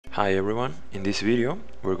Hi everyone, in this video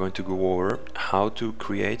we're going to go over how to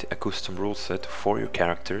create a custom rule set for your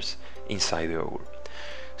characters inside the Augur.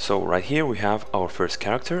 So right here we have our first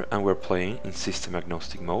character and we're playing in system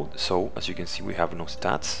agnostic mode, so as you can see we have no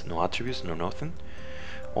stats, no attributes, no nothing,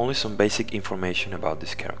 only some basic information about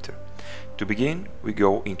this character. To begin, we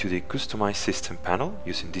go into the customize system panel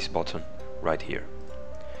using this button right here.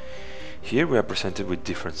 Here we are presented with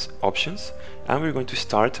different options and we're going to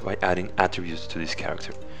start by adding attributes to this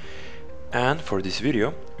character. And for this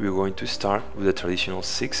video we're going to start with the traditional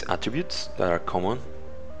 6 attributes that are common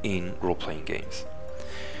in role-playing games.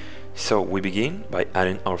 So we begin by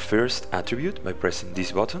adding our first attribute by pressing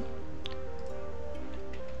this button,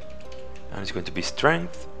 and it's going to be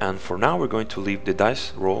strength, and for now we're going to leave the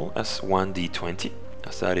dice roll as 1d20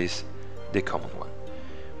 as that is the common one.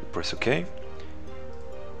 We press OK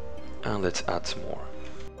and let's add some more.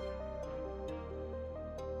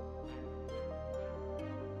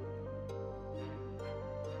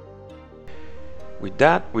 With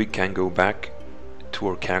that we can go back to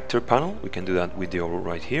our character panel. We can do that with the arrow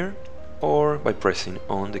right here or by pressing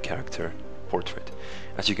on the character portrait.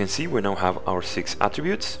 As you can see, we now have our 6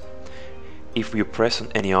 attributes. If we press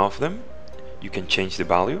on any of them you can change the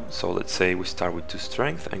value. So let's say we start with 2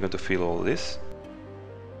 strength. I'm going to fill all this.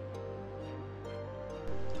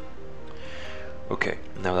 Okay,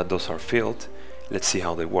 now that those are filled, let's see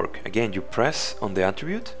how they work. Again, you press on the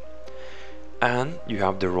attribute and you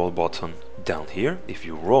have the roll button down here. If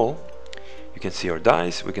you roll, you can see our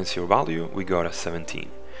dice, we can see our value, we got a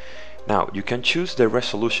 17. Now you can choose the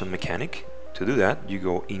resolution mechanic. To do that, you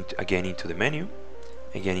go again into the menu,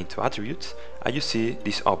 again into attributes, and you see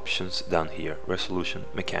these options down here, resolution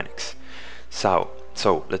mechanics. So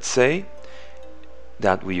let's say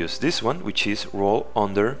that we use this one, which is roll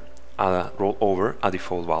over a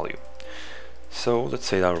default value. So let's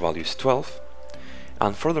say that our value is 12.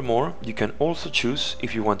 And furthermore, you can also choose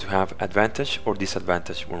if you want to have advantage or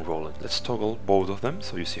disadvantage when rolling. Let's toggle both of them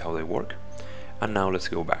so you see how they work. And now let's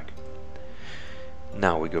go back.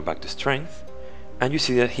 Now we go back to strength, and you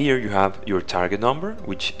see that here you have your target number,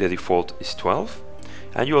 which the default is 12,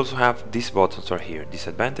 and you also have these buttons right here,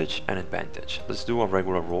 disadvantage and advantage. Let's do a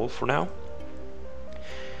regular roll for now.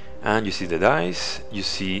 And you see the dice, you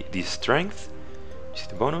see the strength, you see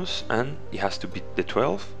the bonus, and it has to beat the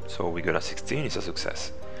 12, so we got a 16, it's a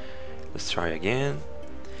success. Let's try again.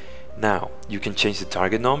 Now you can change the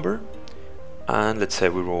target number, and let's say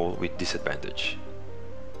we roll with disadvantage.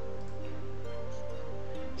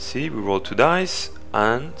 See, we roll 2 dice,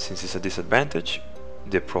 and since it's a disadvantage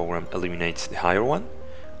the program eliminates the higher one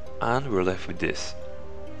and we're left with this.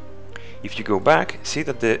 If you go back, see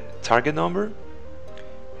that the target number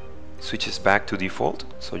switches back to default,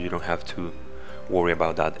 so you don't have to worry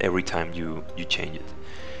about that every time you change it.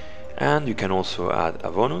 And you can also add a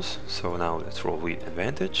bonus, so now let's roll with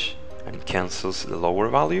advantage and it cancels the lower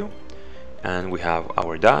value, and we have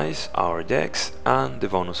our dice, our dex, and the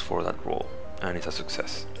bonus for that roll, and it's a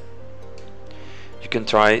success. You can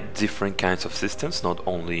try different kinds of systems, not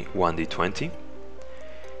only 1d20.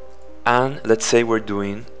 And let's say we're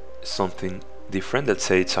doing something different. Let's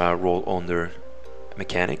say it's a roll under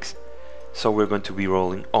mechanics. So we're going to be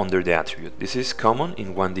rolling under the attribute. This is common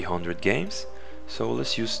in 1d100 games, so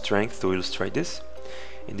let's use strength to illustrate this.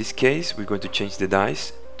 In this case we're going to change the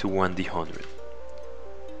dice to 1d100.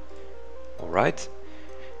 Alright,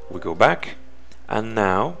 we go back, and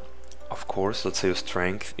now of course let's say your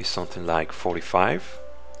strength is something like 45,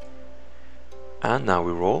 and now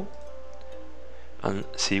we roll, and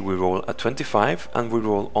see we roll a 25 and we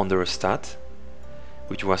roll under a stat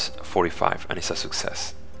which was 45, and it's a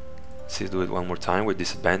success. Let's do it one more time with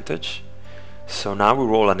disadvantage. So now we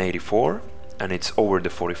roll an 84 and it's over the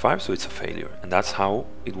 45, so it's a failure, and that's how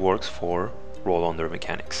it works for roll under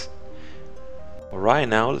mechanics. Alright,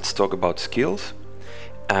 now let's talk about skills,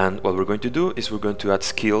 and what we're going to do is we're going to add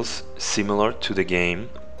skills similar to the game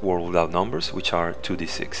World Without Numbers, which are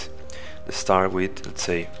 2d6. Let's start with, let's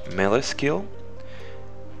say, melee skill,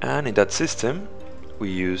 and in that system we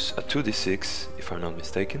use a 2d6, if I'm not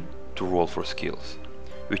mistaken, to roll for skills,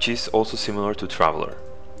 which is also similar to Traveler.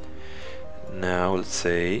 Now let's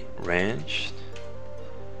say ranged,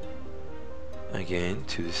 again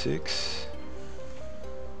 2d6,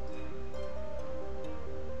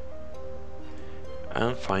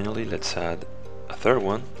 and finally let's add a third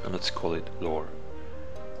one and let's call it lore.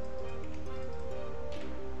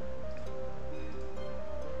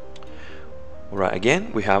 Alright,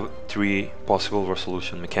 again we have 3 possible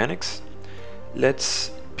resolution mechanics.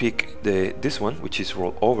 Let's pick this one, which is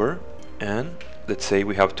roll over, and let's say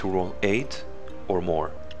we have to roll 8 or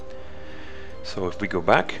more. So if we go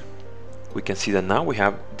back we can see that now we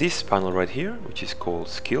have this panel right here, which is called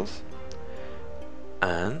skills,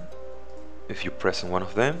 and if you press on one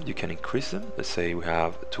of them you can increase them. Let's say we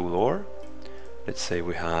have 2 lore, let's say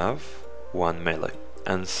we have 1 melee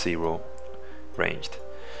and 0 ranged.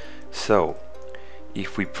 So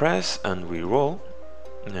if we press and we roll,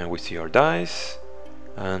 now we see our dice,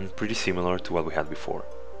 and pretty similar to what we had before.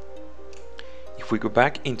 If we go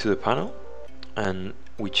back into the panel and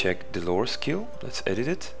we check the lore skill, let's edit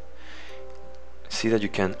it, see that you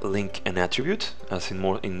can link an attribute, as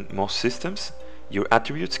in most systems your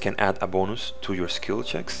attributes can add a bonus to your skill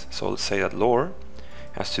checks. So let's say that lore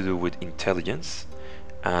has to do with intelligence,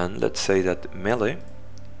 and let's say that melee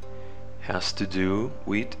has to do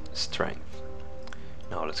with strength.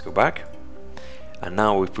 Now let's go back, and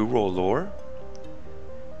now if we roll lore,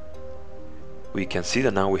 we can see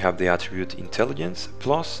that now we have the attribute intelligence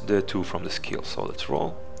plus the 2 from the skill. So let's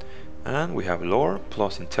roll, and we have lore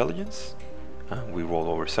plus intelligence, and we roll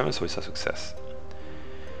over 7, so it's a success.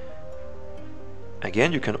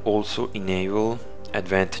 Again, you can also enable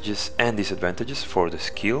advantages and disadvantages for the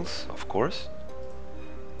skills, of course,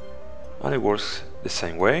 and it works the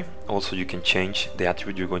same way. Also, you can change the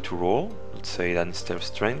attribute you're going to roll. Let's say that instead of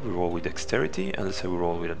strength we roll with dexterity, and let's say we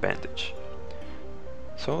roll with advantage.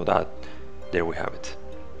 So that, there we have it.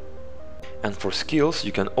 And for skills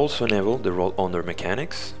you can also enable the roll under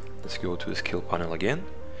mechanics. Let's go to the skill panel again,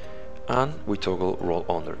 and we toggle roll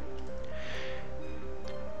under.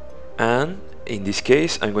 And in this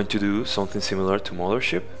case I'm going to do something similar to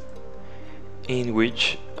Mothership, in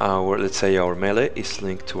which let's say our melee is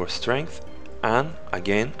linked to our strength, and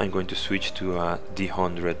again I'm going to switch to a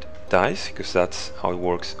D100 dice because that's how it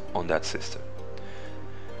works on that system.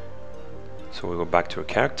 So we go back to our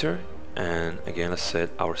character, and again let's set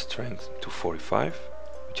our strength to 45,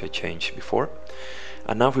 which I changed before,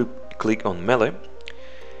 and now if we click on melee,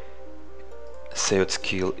 saved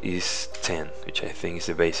skill is 10, which I think is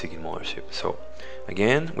the basic in Mothership. So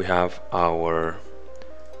again we have our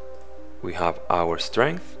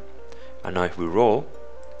strength, and now if we roll,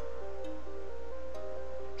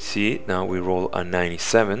 see, now we roll a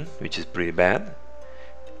 97, which is pretty bad,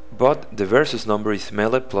 but the versus number is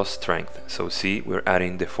melee plus strength. So see, we're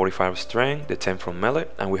adding the 45 strength, the 10 from melee,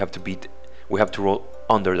 and we have to roll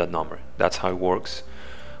under that number. That's how it works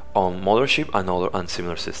on Mothership and other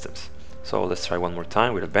similar systems. So let's try one more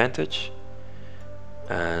time with advantage,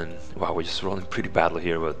 and wow, we're just rolling pretty badly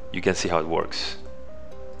here, but you can see how it works.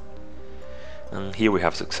 And here we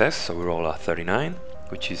have success, so we roll a 39,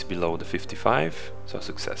 which is below the 55, so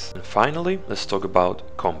success. And finally, let's talk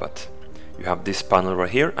about combat. You have this panel right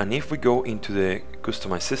here, and if we go into the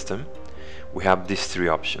customize system, we have these 3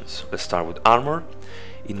 options. Let's start with armor.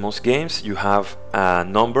 In most games you have a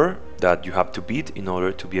number that you have to beat in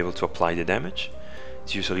order to be able to apply the damage.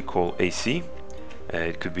 It's usually called AC.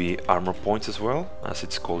 It could be armor points as well, as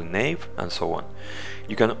it's called in Knave, and so on.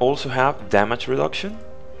 You can also have damage reduction.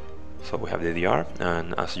 So we have the DR,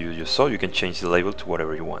 and as you just saw, you can change the label to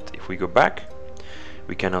whatever you want. If we go back,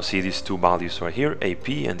 we can now see these 2 values right here, AP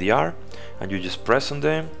and DR, and you just press on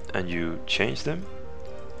them and you change them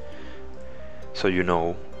so you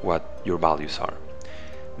know what your values are.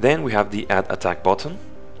 Then we have the add attack button.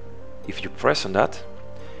 If you press on that,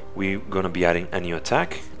 we're gonna be adding a new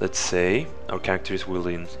attack. Let's say our character is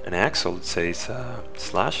wielding an axe, so let's say it's a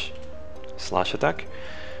slash attack,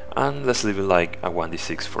 and let's leave it like a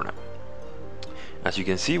 1d6 for now. As you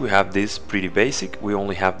can see, we have this pretty basic. We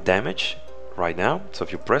only have damage right now, so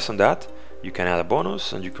if you press on that, you can add a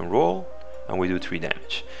bonus and you can roll, and we do 3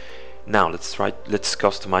 damage. Now let's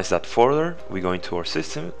customize that further. We go into our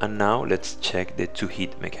system, and now let's check the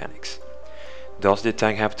 2-hit mechanics. Does the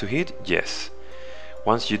attack have to hit? Yes.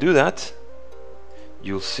 Once you do that,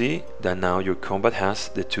 you'll see that now your combat has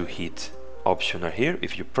the 2-hit option right here.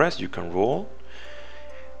 If you press, you can roll,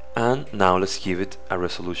 and now let's give it a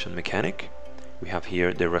resolution mechanic. We have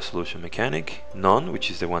here the resolution mechanic, none, which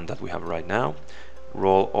is the one that we have right now.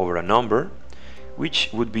 Roll over a number, which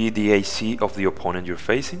would be the AC of the opponent you're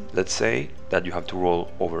facing. Let's say that you have to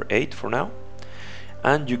roll over 8 for now.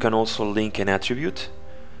 And you can also link an attribute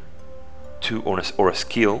to or a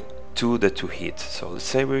skill to the 2-hit. So let's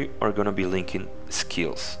say we are going to be linking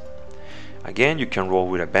skills. Again, you can roll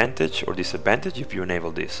with advantage or disadvantage if you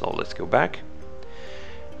enable this. So let's go back,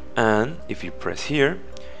 and if you press here,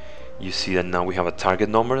 you see that now we have a target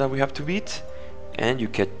number that we have to beat, and you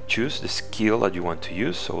can choose the skill that you want to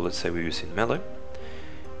use. So let's say we're using melee,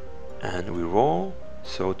 and we roll.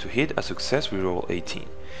 So to hit a success, we roll 18.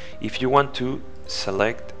 If you want to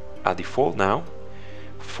select a default now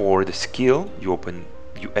for the skill, you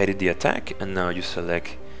edit the attack, and now you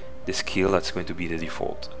select the skill that's going to be the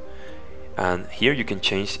default. And here you can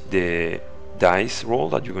change the dice roll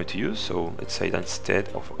that you're going to use. So let's say that instead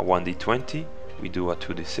of a 1d20 we do a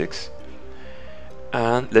 2d6.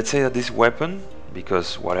 And let's say that this weapon,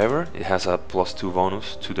 because whatever, it has a +2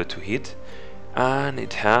 bonus to the to hit, and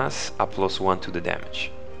it has a +1 to the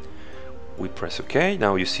damage. We press OK.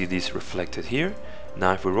 Now you see this reflected here.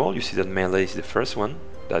 Now if we roll, you see that melee is the first one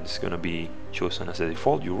that is going to be chosen as the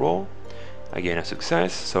default. You roll, again a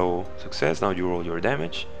success, so success. Now you roll your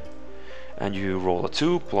damage, and you roll a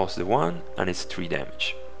 2 plus the 1, and it's 3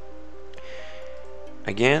 damage.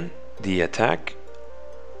 Again, the attack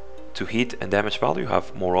to hit and damage value, you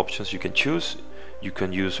have more options you can choose. You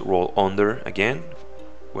can use roll under again,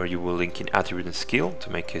 where you will link in attribute and skill to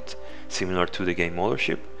make it similar to the game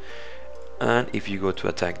Mothership. And if you go to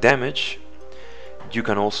attack damage, you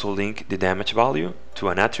can also link the damage value to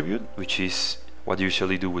an attribute, which is what you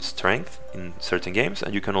usually do with strength in certain games,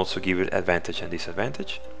 and you can also give it advantage and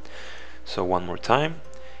disadvantage. So one more time,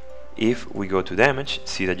 if we go to damage,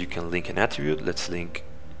 see that you can link an attribute. Let's link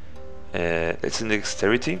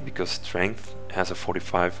dexterity, because strength has a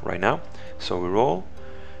 45 right now. So we roll,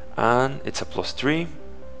 and it's a +3,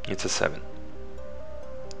 it's a 7.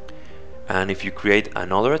 And if you create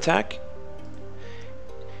another attack,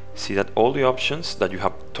 see that all the options that you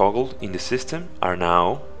have toggled in the system are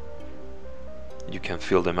now, you can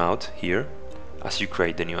fill them out here as you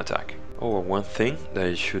create the new attack. Oh, one thing that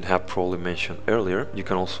I should have probably mentioned earlier, you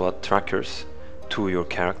can also add trackers to your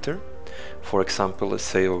character. For example, let's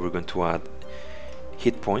say we're going to add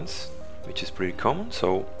hit points, which is pretty common.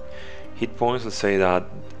 So hit points, let's say that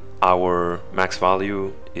our max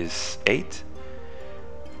value is 8,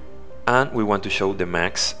 and we want to show the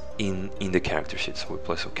max in the character sheet. So we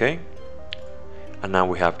press OK, and now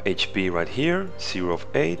we have HP right here, 0 of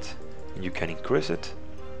 8, and you can increase it.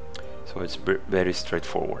 So it's very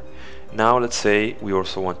straightforward. Now let's say we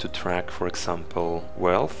also want to track, for example,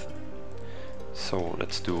 wealth. So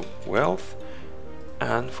let's do wealth,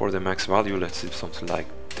 and for the max value let's do something like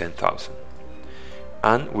 10,000,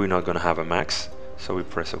 and we're not gonna have a max, so we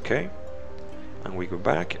press OK, and we go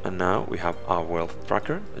back, and now we have our wealth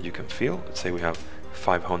tracker that you can fill. Let's say we have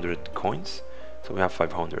 500 coins, so we have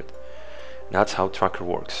 500. That's how tracker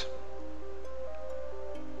works.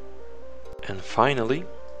 And finally,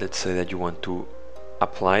 let's say that you want to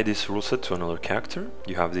apply this rule set to another character.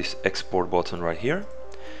 You have this export button right here,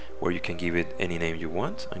 where you can give it any name you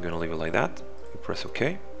want. I'm gonna leave it like that. You press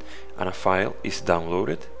OK, and a file is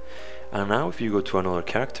downloaded. And now if you go to another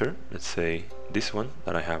character, let's say this one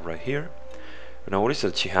that I have right here, notice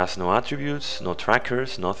that she has no attributes, no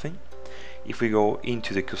trackers, nothing. If we go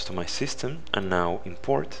into the customized system and now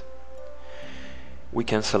import, we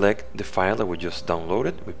can select the file that we just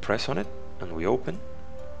downloaded. We press on it and we open.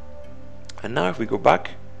 And now if we go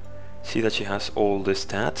back, see that she has all the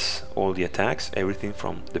stats, all the attacks, everything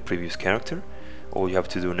from the previous character. All you have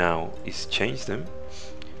to do now is change them,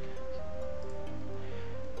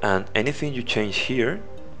 and anything you change here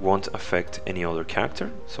won't affect any other character.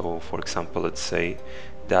 So for example, let's say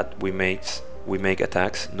that we make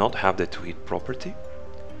attacks not have the to hit property.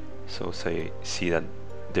 So see that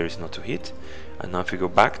there is no to hit, and now if we go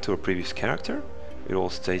back to our previous character, it all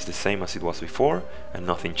stays the same as it was before and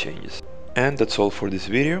nothing changes. And that's all for this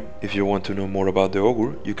video. If you want to know more about the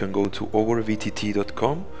Augur, you can go to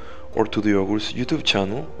augurvtt.com or to the Augur's YouTube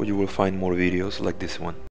channel, where you will find more videos like this one.